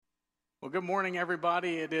Well, good morning,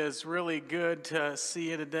 everybody. It is really good to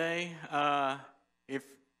see you today. If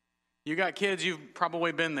you got kids, you've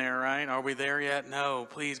probably been there, right? Are we there yet? No,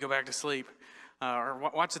 please go back to sleep or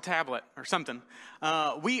watch the tablet or something.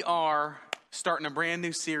 We are starting a brand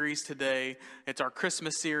new series today. It's our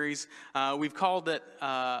Christmas series. We've called it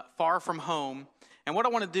Far From Home. And what I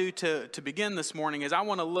want to do to begin this morning is I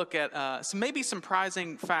want to look at some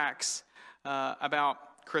surprising facts about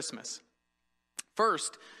Christmas.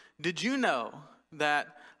 First, did you know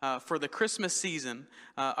that for the Christmas season,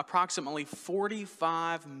 approximately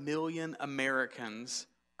 45 million Americans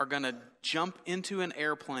are going to jump into an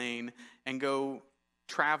airplane and go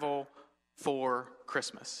travel for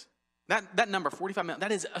Christmas? That number, 45 million,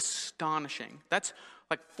 that is astonishing. That's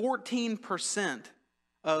like 14%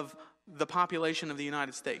 of the population of the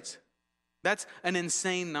United States. That's an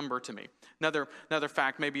insane number to me. Another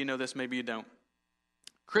fact, maybe you know this, maybe you don't.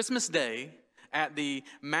 Christmas Day at the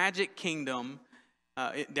Magic Kingdom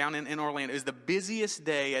down in Orlando is the busiest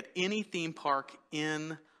day at any theme park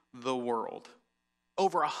in the world.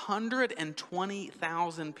 Over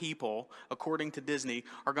 120,000 people, according to Disney,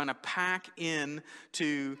 are going to pack in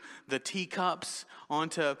to the teacups,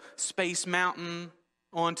 onto Space Mountain,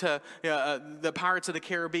 onto the Pirates of the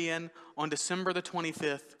Caribbean on December the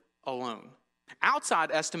 25th alone.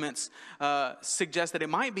 Outside estimates suggest that it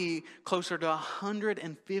might be closer to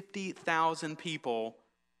 150,000 people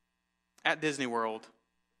at Disney World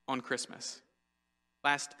on Christmas.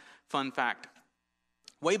 Last fun fact.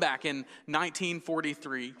 Way back in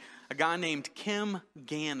 1943, a guy named Kim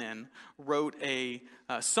Gannon wrote a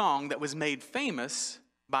song that was made famous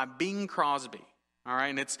by Bing Crosby. All right,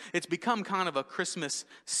 and it's become kind of a Christmas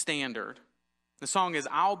standard. The song is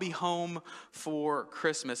 "I'll Be Home for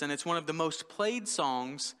Christmas," and it's one of the most played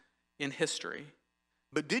songs in history.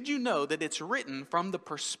 But did you know that it's written from the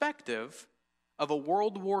perspective of a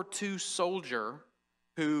World War II soldier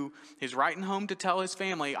who is writing home to tell his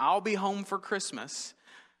family, "I'll be home for Christmas,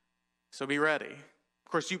 so be ready."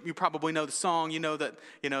 Of course, you probably know the song. You know that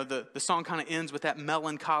the song kind of ends with that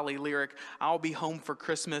melancholy lyric, "I'll be home for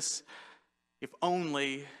Christmas, if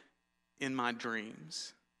only in my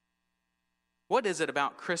dreams." What is it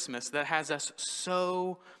about Christmas that has us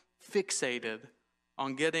so fixated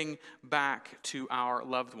on getting back to our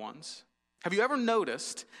loved ones? Have you ever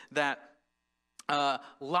noticed that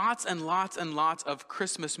lots and lots and lots of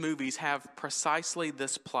Christmas movies have precisely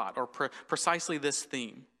this plot or precisely this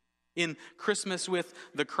theme? In Christmas with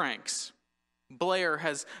the Cranks, Blair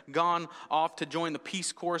has gone off to join the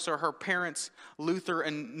Peace Corps, or her parents, Luther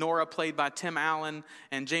and Nora, played by Tim Allen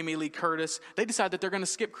and Jamie Lee Curtis, they decide that they're going to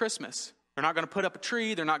skip Christmas. They're not going to put up a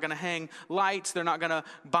tree. They're not going to hang lights. They're not going to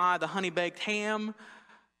buy the honey-baked ham.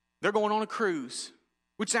 They're going on a cruise,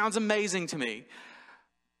 which sounds amazing to me.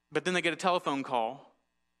 But then they get a telephone call,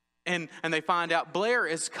 and they find out Blair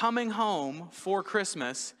is coming home for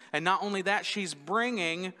Christmas. And not only that, she's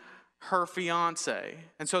bringing her fiance.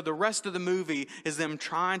 And so the rest of the movie is them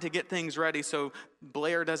trying to get things ready so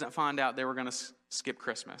Blair doesn't find out they were going to skip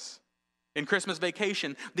Christmas. In Christmas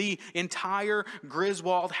Vacation, the entire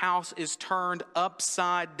Griswold house is turned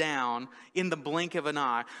upside down in the blink of an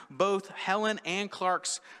eye. Both Helen and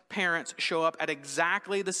Clark's parents show up at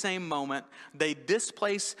exactly the same moment. They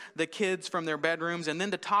displace the kids from their bedrooms, and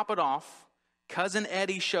then to top it off, Cousin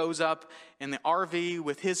Eddie shows up in the RV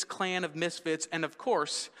with his clan of misfits, and of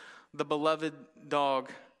course, the beloved dog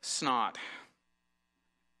Snot.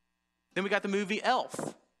 Then we got the movie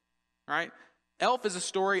Elf, right? Elf is a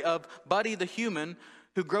story of Buddy the human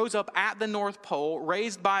who grows up at the North Pole,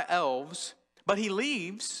 raised by elves, but he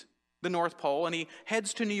leaves the North Pole and he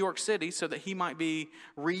heads to New York City so that he might be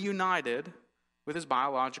reunited with his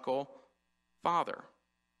biological father.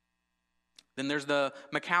 Then there's the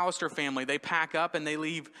McAllister family. They pack up and they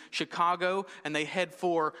leave Chicago and they head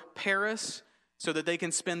for Paris so that they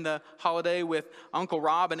can spend the holiday with Uncle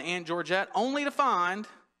Rob and Aunt Georgette, only to find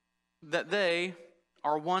that they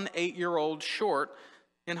are 1 8-year-old short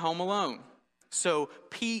in Home Alone. So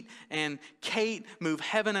Pete and Kate move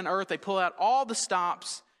heaven and earth. They pull out all the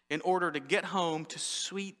stops in order to get home to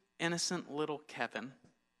sweet, innocent little Kevin.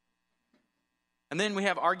 And then we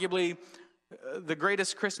have arguably the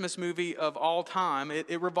greatest Christmas movie of all time.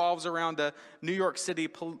 It revolves around a New York City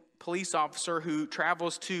police officer who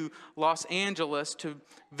travels to Los Angeles to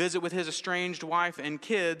visit with his estranged wife and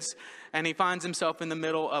kids, and he finds himself in the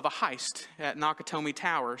middle of a heist at Nakatomi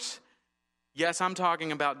Towers. Yes, I'm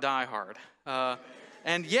talking about Die Hard.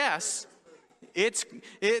 And yes, it's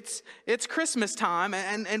Christmas time,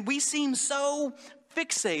 and we seem so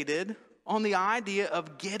fixated on the idea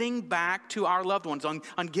of getting back to our loved ones,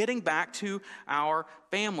 on getting back to our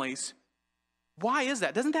families. Why is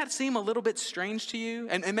that? Doesn't that seem a little bit strange to you?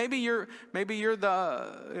 And maybe you're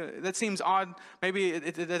that seems odd. Maybe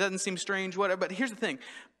it doesn't seem strange. Whatever. But here's the thing: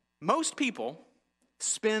 most people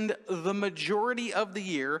spend the majority of the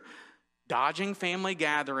year dodging family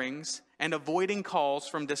gatherings and avoiding calls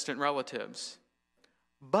from distant relatives.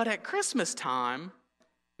 But at Christmas time,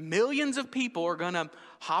 millions of people are going to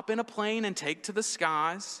hop in a plane and take to the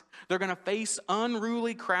skies. They're going to face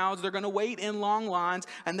unruly crowds. They're going to wait in long lines,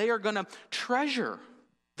 and they are going to treasure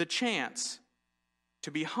the chance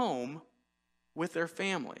to be home with their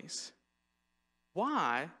families.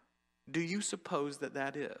 Why do you suppose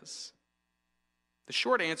that is? The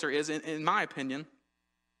short answer is, in my opinion,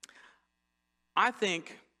 I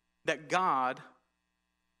think that God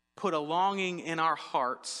put a longing in our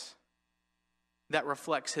hearts that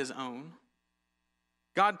reflects his own.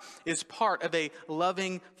 God is part of a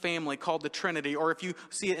loving family called the Trinity, or if you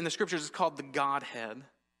see it in the scriptures, it's called the Godhead,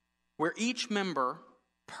 where each member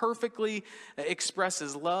perfectly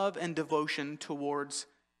expresses love and devotion towards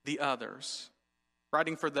the others.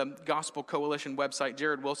 Writing for the Gospel Coalition website,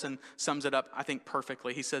 Jared Wilson sums it up, I think,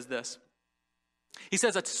 perfectly. He says this. He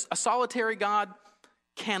says, a solitary God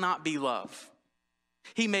cannot be love.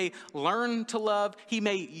 He may learn to love, he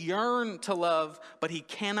may yearn to love, but he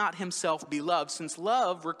cannot himself be loved, since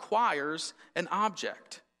love requires an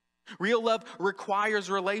object. Real love requires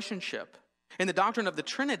relationship. In the doctrine of the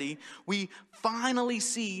Trinity, we finally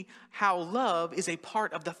see how love is a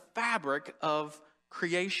part of the fabric of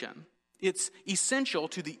creation. It's essential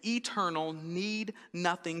to the eternal,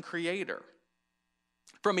 need-nothing Creator.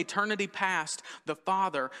 From eternity past, the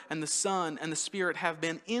Father and the Son and the Spirit have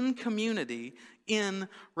been in community, in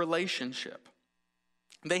relationship.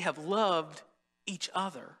 They have loved each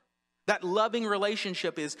other. That loving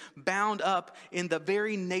relationship is bound up in the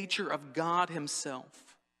very nature of God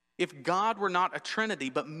himself. If God were not a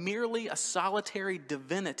Trinity, but merely a solitary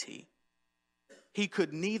divinity, he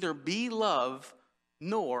could neither be love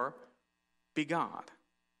nor be God.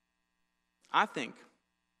 I think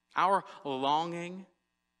our longing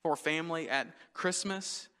for family at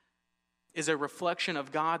Christmas is a reflection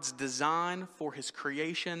of God's design for his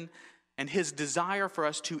creation and his desire for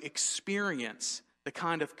us to experience the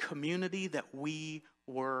kind of community that we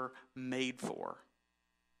were made for.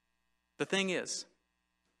 The thing is,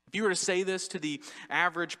 if you were to say this to the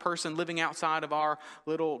average person living outside of our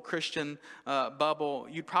little Christian bubble,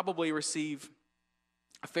 you'd probably receive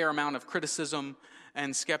a fair amount of criticism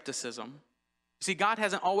and skepticism. See, God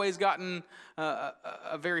hasn't always gotten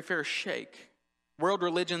a very fair shake. World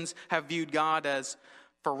religions have viewed God as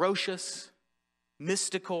ferocious,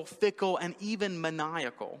 mystical, fickle, and even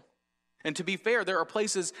maniacal. And to be fair, there are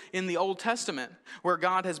places in the Old Testament where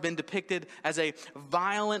God has been depicted as a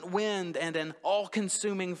violent wind and an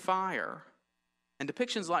all-consuming fire. And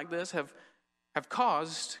depictions like this have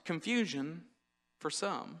caused confusion for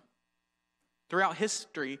some. Throughout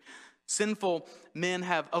history, sinful men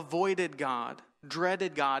have avoided God,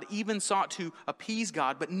 dreaded God, even sought to appease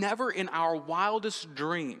God, but never in our wildest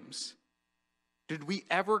dreams did we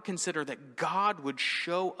ever consider that God would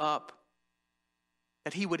show up,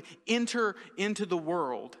 that he would enter into the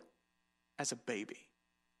world as a baby.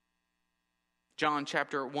 John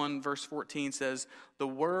chapter 1 verse 14 says, "The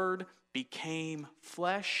Word became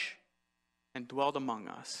flesh and dwelled among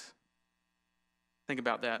us." Think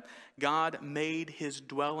about that. God made his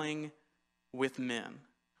dwelling with men.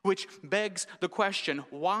 Which begs the question,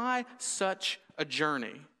 why such a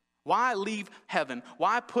journey? Why leave heaven?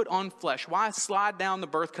 Why put on flesh? Why slide down the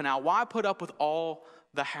birth canal? Why put up with all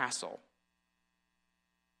the hassle?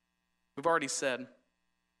 We've already said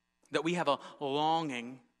that we have a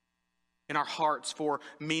longing in our hearts for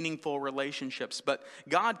meaningful relationships. But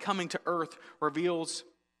God coming to earth reveals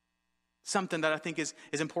something that I think is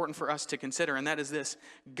important for us to consider, and that is this.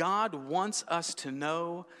 God wants us to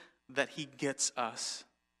know that he gets us.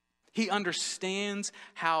 He understands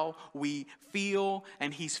how we feel,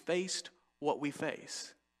 and he's faced what we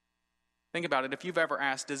face. Think about it. If you've ever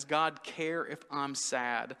asked, does God care if I'm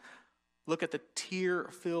sad? Look at the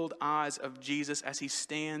tear-filled eyes of Jesus as he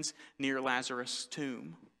stands near Lazarus'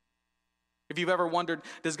 tomb. If you've ever wondered,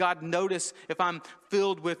 does God notice if I'm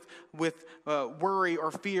filled with worry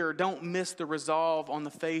or fear? Don't miss the resolve on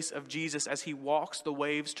the face of Jesus as he walks the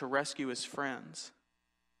waves to rescue his friends.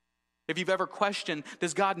 If you've ever questioned,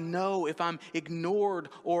 does God know if I'm ignored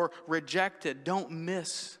or rejected? Don't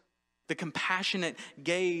miss the compassionate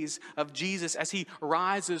gaze of Jesus as he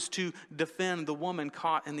rises to defend the woman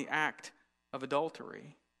caught in the act of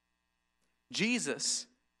adultery. Jesus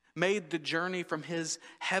made the journey from his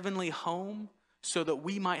heavenly home so that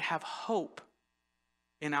we might have hope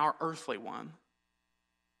in our earthly one.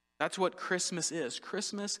 That's what Christmas is.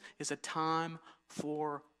 Christmas is a time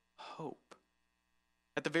for hope.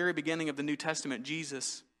 At the very beginning of the New Testament,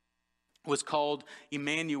 Jesus was called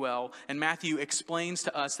Emmanuel, and Matthew explains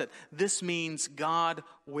to us that this means God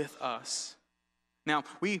with us. Now,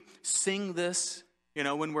 we sing this,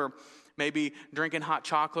 when we're maybe drinking hot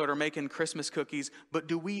chocolate or making Christmas cookies, but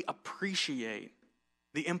do we appreciate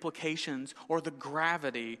the implications or the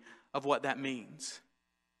gravity of what that means?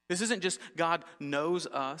 This isn't just God knows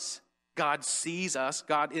us, God sees us,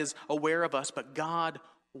 God is aware of us, but God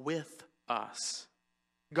with us.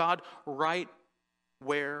 God right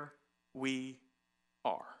where we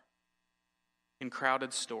are. In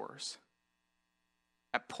crowded stores,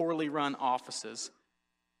 at poorly run offices,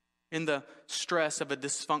 in the stress of a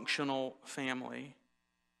dysfunctional family.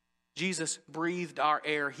 Jesus breathed our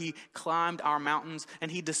air, he climbed our mountains,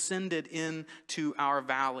 and he descended into our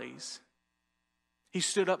valleys. He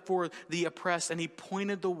stood up for the oppressed, and he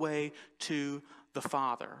pointed the way to the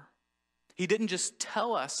Father. He didn't just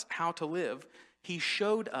tell us how to live, he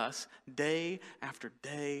showed us day after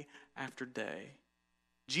day after day.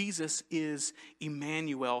 Jesus is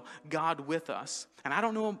Emmanuel, God with us. And I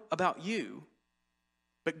don't know about you,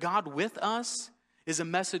 but God with us is a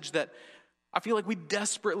message that I feel like we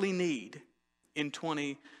desperately need in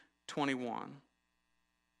 2021.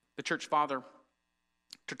 The church father,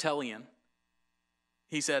 Tertullian,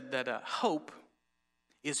 he said that hope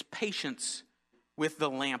is patience with the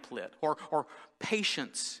lamp lit, or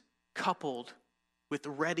patience coupled with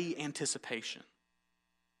ready anticipation.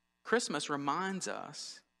 Christmas reminds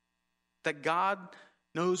us that God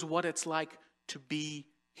knows what it's like to be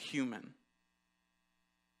human.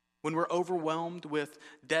 When we're overwhelmed with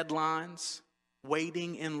deadlines,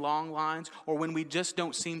 waiting in long lines, or when we just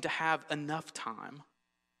don't seem to have enough time,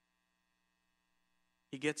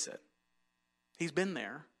 he gets it. He's been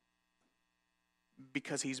there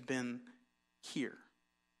because he's been here.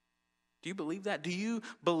 Do you believe that? Do you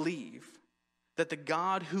believe that the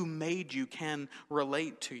God who made you can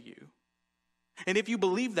relate to you? And if you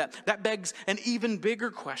believe that, that begs an even bigger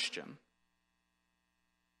question.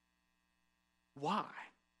 Why?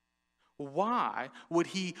 Why would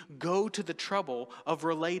he go to the trouble of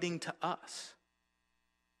relating to us?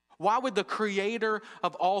 Why would the creator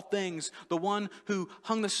of all things, the one who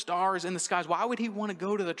hung the stars in the skies, why would he want to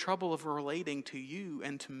go to the trouble of relating to you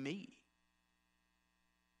and to me?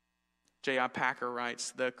 J.I. Packer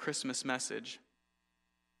writes, the Christmas message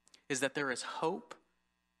is that there is hope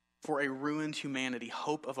for a ruined humanity,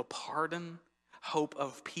 hope of a pardon, hope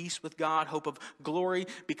of peace with God, hope of glory,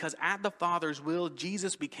 because at the Father's will,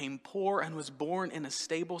 Jesus became poor and was born in a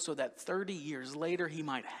stable so that 30 years later he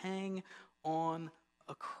might hang on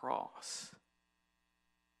a cross.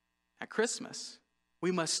 At Christmas,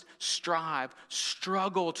 we must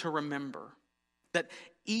struggle to remember that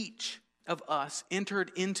each of us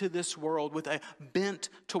entered into this world with a bent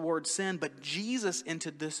towards sin, but Jesus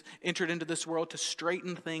entered into this world to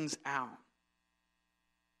straighten things out.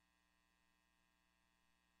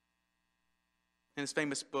 In his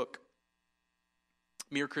famous book,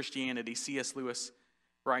 Mere Christianity, C.S. Lewis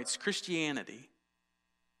writes, Christianity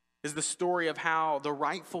is the story of how the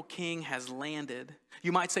rightful king has landed,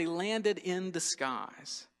 you might say landed in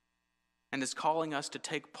disguise, and is calling us to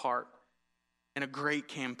take part in a great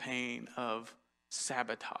campaign of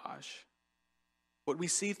sabotage. What we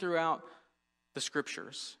see throughout the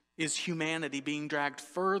scriptures is humanity being dragged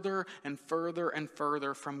further and further and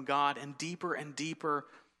further from God and deeper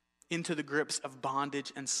into the grips of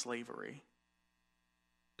bondage and slavery.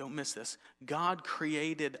 Don't miss this. God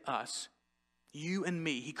created us, you and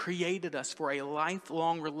me. He created us for a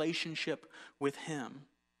lifelong relationship with him.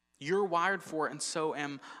 You're wired for it, and so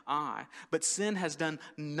am I. But sin has done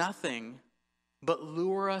nothing but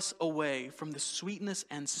lure us away from the sweetness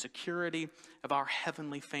and security of our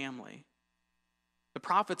heavenly family. The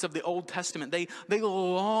prophets of the Old Testament, they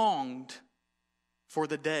longed for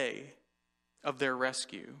the day of their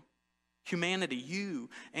rescue. Humanity, you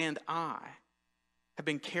and I, have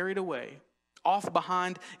been carried away, off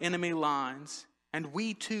behind enemy lines, and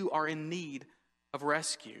we too are in need of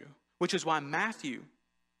rescue, which is why Matthew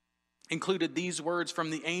included these words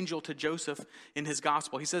from the angel to Joseph in his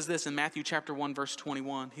gospel. He says this in Matthew chapter 1, verse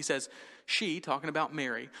 21. He says, she, talking about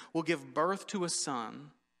Mary, will give birth to a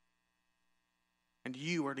son, and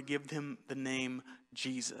you are to give him the name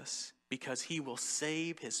Jesus, because he will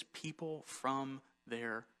save his people from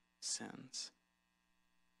their sins.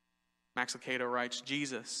 Max Lucado writes,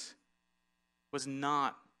 Jesus was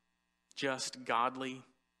not just godly,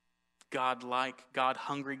 God-like,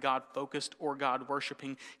 God-hungry, God-focused, or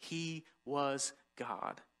God-worshiping. He was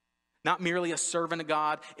God. Not merely a servant of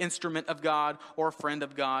God, instrument of God, or a friend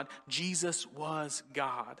of God. Jesus was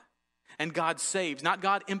God. And God saves. Not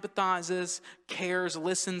God empathizes, cares,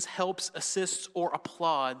 listens, helps, assists, or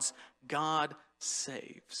applauds. God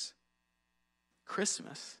saves.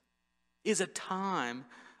 Christmas is a time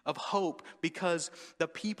of hope because the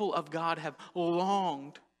people of God have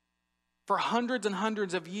longed for hundreds and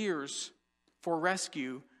hundreds of years for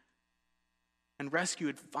rescue, and rescue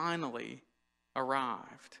had finally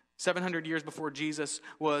arrived. 700 years before Jesus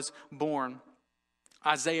was born,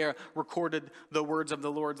 Isaiah recorded the words of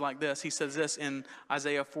the Lord like this. He says this in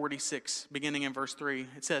Isaiah 46, beginning in verse 3.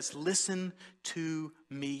 It says, "Listen to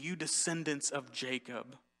me, you descendants of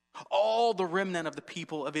Jacob, all the remnant of the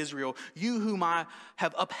people of Israel, you whom I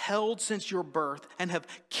have upheld since your birth and have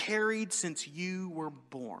carried since you were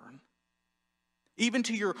born. Even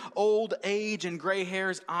to your old age and gray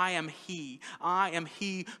hairs, I am he. I am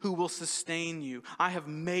he who will sustain you. I have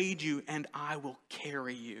made you and I will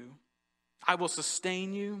carry you. I will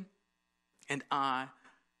sustain you and I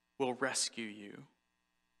will rescue you."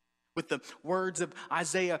 With the words of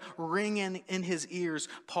Isaiah ringing in his ears,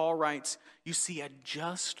 Paul writes, "You see, at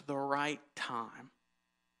just the right time,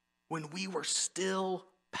 when we were still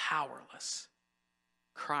powerless,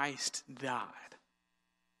 Christ died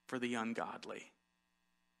for the ungodly."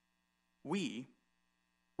 We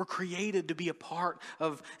were created to be a part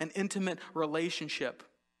of an intimate relationship,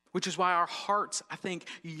 which is why our hearts, I think,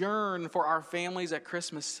 yearn for our families at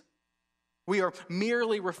Christmas. We are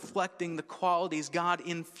merely reflecting the qualities God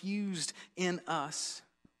infused in us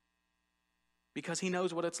because He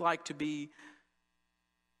knows what it's like to be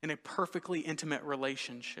in a perfectly intimate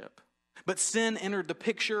relationship. But sin entered the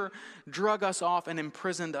picture, drug us off, and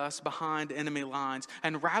imprisoned us behind enemy lines.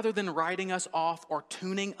 And rather than writing us off or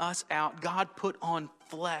tuning us out, God put on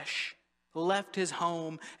flesh, left His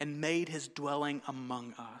home, and made His dwelling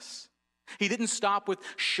among us. He didn't stop with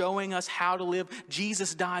showing us how to live.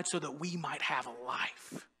 Jesus died so that we might have a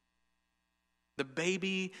life. The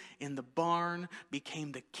baby in the barn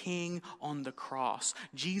became the king on the cross.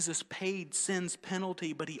 Jesus paid sin's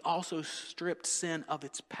penalty, but He also stripped sin of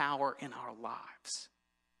its power in our lives.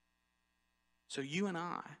 So you and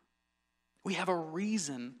I, we have a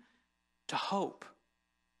reason to hope.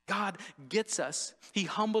 God gets us. He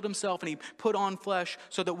humbled Himself and He put on flesh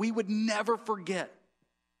so that we would never forget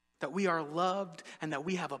that we are loved and that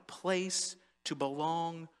we have a place to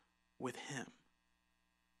belong with Him.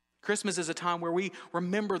 Christmas is a time where we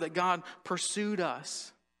remember that God pursued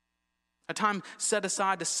us, a time set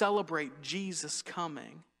aside to celebrate Jesus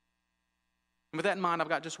coming. And with that in mind, I've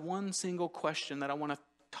got just one single question that I want to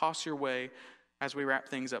toss your way as we wrap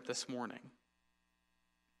things up this morning.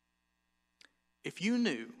 If you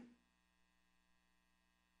knew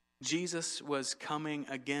Jesus was coming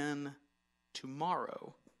again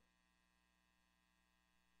tomorrow,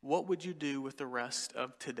 what would you do with the rest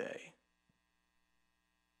of today?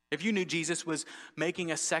 If you knew Jesus was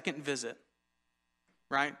making a second visit,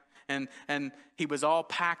 right? And He was all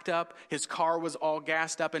packed up, His car was all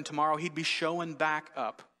gassed up, and tomorrow He'd be showing back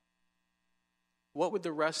up, what would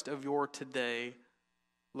the rest of your today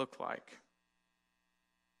look like?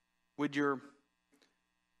 Would your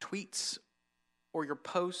tweets or your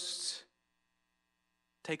posts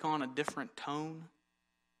take on a different tone?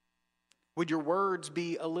 Would your words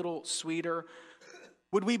be a little sweeter?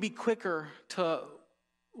 Would we be quicker to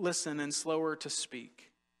listen and slower to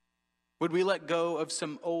speak? Would we let go of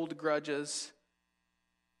some old grudges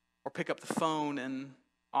or pick up the phone and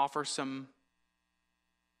offer some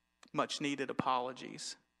much needed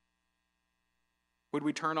apologies? Would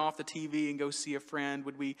we turn off the TV and go see a friend?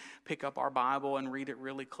 Would we pick up our Bible and read it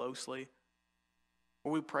really closely?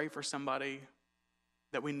 Or would we pray for somebody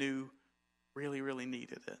that we knew really, really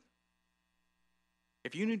needed it?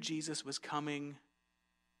 If you knew Jesus was coming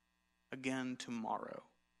again tomorrow,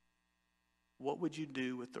 what would you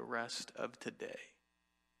do with the rest of today?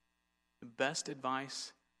 The best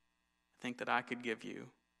advice I think that I could give you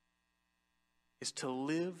is to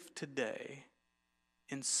live today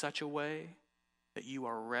in such a way that you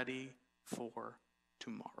are ready for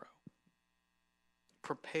tomorrow.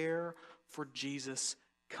 Prepare for Jesus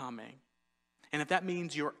coming. And if that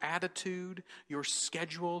means your attitude, your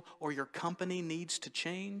schedule, or your company needs to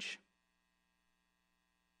change,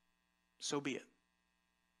 so be it.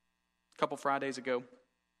 A couple Fridays ago,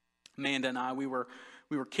 Amanda and I, we were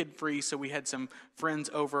kid-free, so we had some friends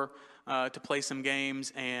over to play some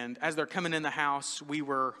games. And as they're coming in the house, we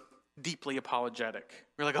were deeply apologetic.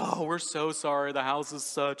 We're like, "Oh, we're so sorry. The house is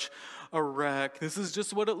such a wreck. This is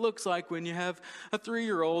just what it looks like when you have a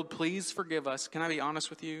 3-year-old. Please forgive us." Can I be honest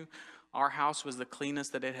with you? Our house was the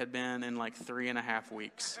cleanest that it had been in like 3.5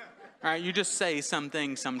 weeks. All right, you just say some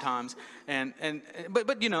things sometimes,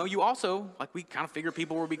 but you also, like, we kind of figured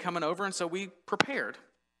people would be coming over, and so we prepared.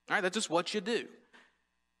 All right, that's just what you do.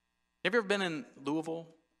 Have you ever been in Louisville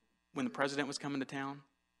when the president was coming to town?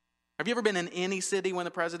 Have you ever been in any city when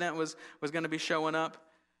the president was going to be showing up?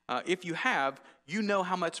 If you have, you know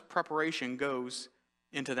how much preparation goes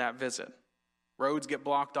into that visit. Roads get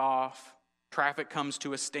blocked off. Traffic comes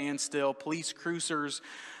to a standstill. Police cruisers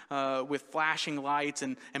with flashing lights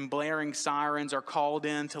and blaring sirens are called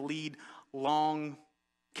in to lead long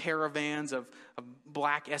caravans of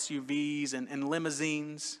black SUVs and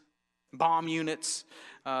limousines. Bomb units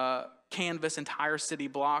canvass entire city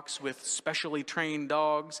blocks with specially trained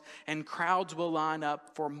dogs, and crowds will line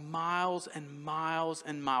up for miles and miles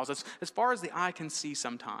and miles, as far as the eye can see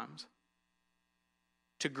sometimes,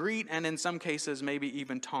 to greet and in some cases maybe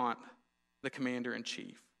even taunt the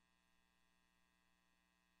commander-in-chief.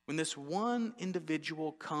 When this one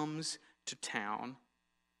individual comes to town,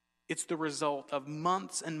 it's the result of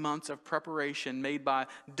months and months of preparation made by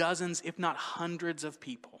dozens, if not hundreds of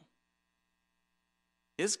people.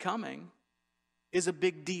 His coming is a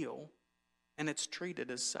big deal, and it's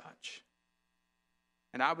treated as such.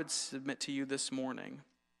 And I would submit to you this morning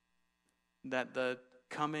that the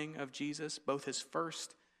coming of Jesus, both his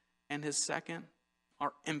first and his second,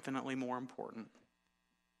 are infinitely more important.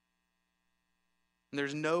 And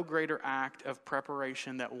there's no greater act of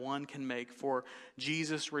preparation that one can make for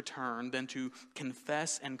Jesus' return than to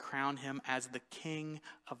confess and crown him as the King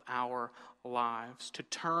of our lives, to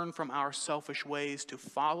turn from our selfish ways, to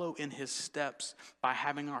follow in his steps by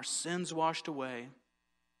having our sins washed away,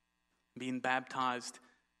 being baptized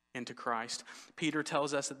into Christ. Peter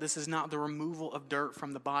tells us that this is not the removal of dirt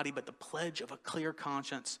from the body, but the pledge of a clear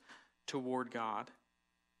conscience toward God.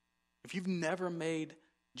 If you've never made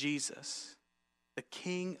Jesus the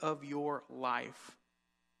King of your life,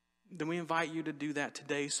 then we invite you to do that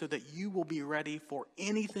today so that you will be ready for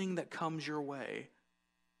anything that comes your way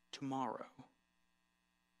tomorrow.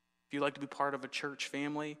 If you'd like to be part of a church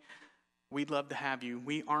family, we'd love to have you.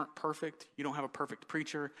 We aren't perfect. You don't have a perfect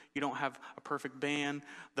preacher. You don't have a perfect band.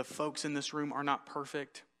 The folks in this room are not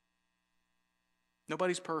perfect.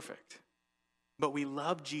 Nobody's perfect. But we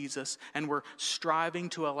love Jesus, and we're striving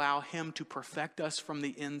to allow him to perfect us from the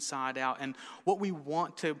inside out. And what we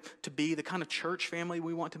want to be, the kind of church family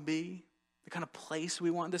we want to be, the kind of place we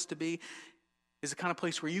want this to be, is the kind of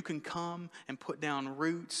place where you can come and put down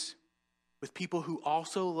roots with people who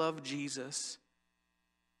also love Jesus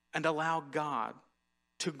and allow God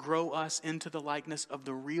to grow us into the likeness of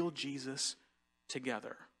the real Jesus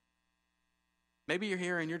together. Maybe you're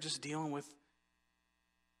here and you're just dealing with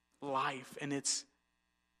life, and it's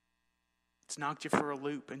knocked you for a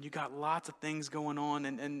loop, and you got lots of things going on,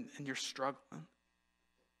 and you're struggling.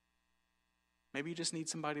 Maybe you just need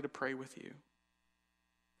somebody to pray with you.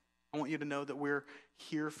 I want you to know that we're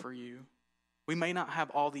here for you. We may not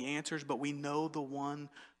have all the answers, but we know the one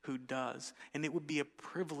who does. And it would be a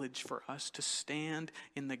privilege for us to stand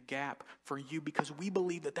in the gap for you, because we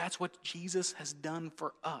believe that that's what Jesus has done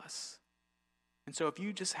for us. And so if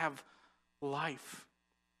you just have life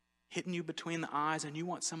hitting you between the eyes and you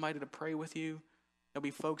want somebody to pray with you, there'll be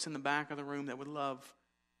folks in the back of the room that would love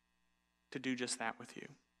to do just that with you.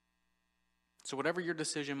 So whatever your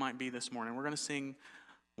decision might be this morning, we're going to sing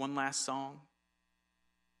one last song,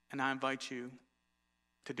 and I invite you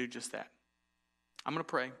to do just that. I'm going to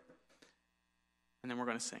pray, and then we're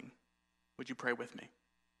going to sing. Would you pray with me?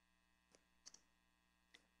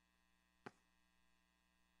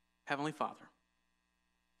 Heavenly Father,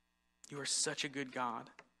 you are such a good God.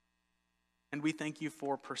 And we thank you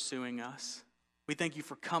for pursuing us. We thank you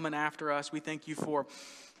for coming after us. We thank you for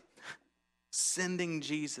sending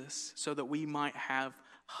Jesus so that we might have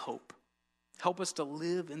hope. Help us to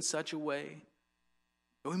live in such a way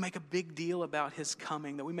that we make a big deal about his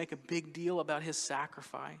coming, that we make a big deal about his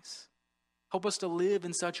sacrifice. Help us to live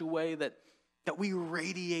in such a way that we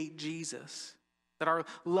radiate Jesus, that our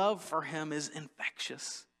love for him is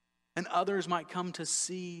infectious, and others might come to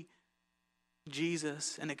see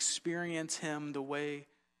Jesus and experience him the way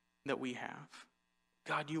that we have.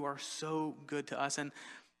 God, you are so good to us. And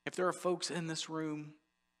if there are folks in this room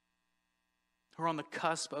who are on the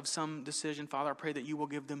cusp of some decision, Father, I pray that you will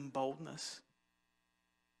give them boldness.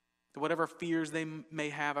 That whatever fears they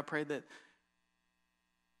may have, I pray that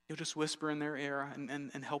you'll just whisper in their ear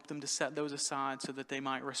and help them to set those aside so that they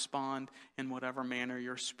might respond in whatever manner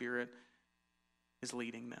your Spirit is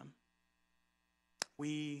leading them.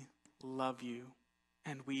 We love you,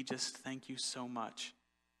 and we just thank you so much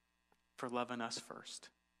for loving us first.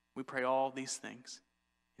 We pray all these things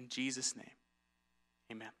in Jesus' name.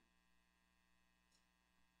 Amen.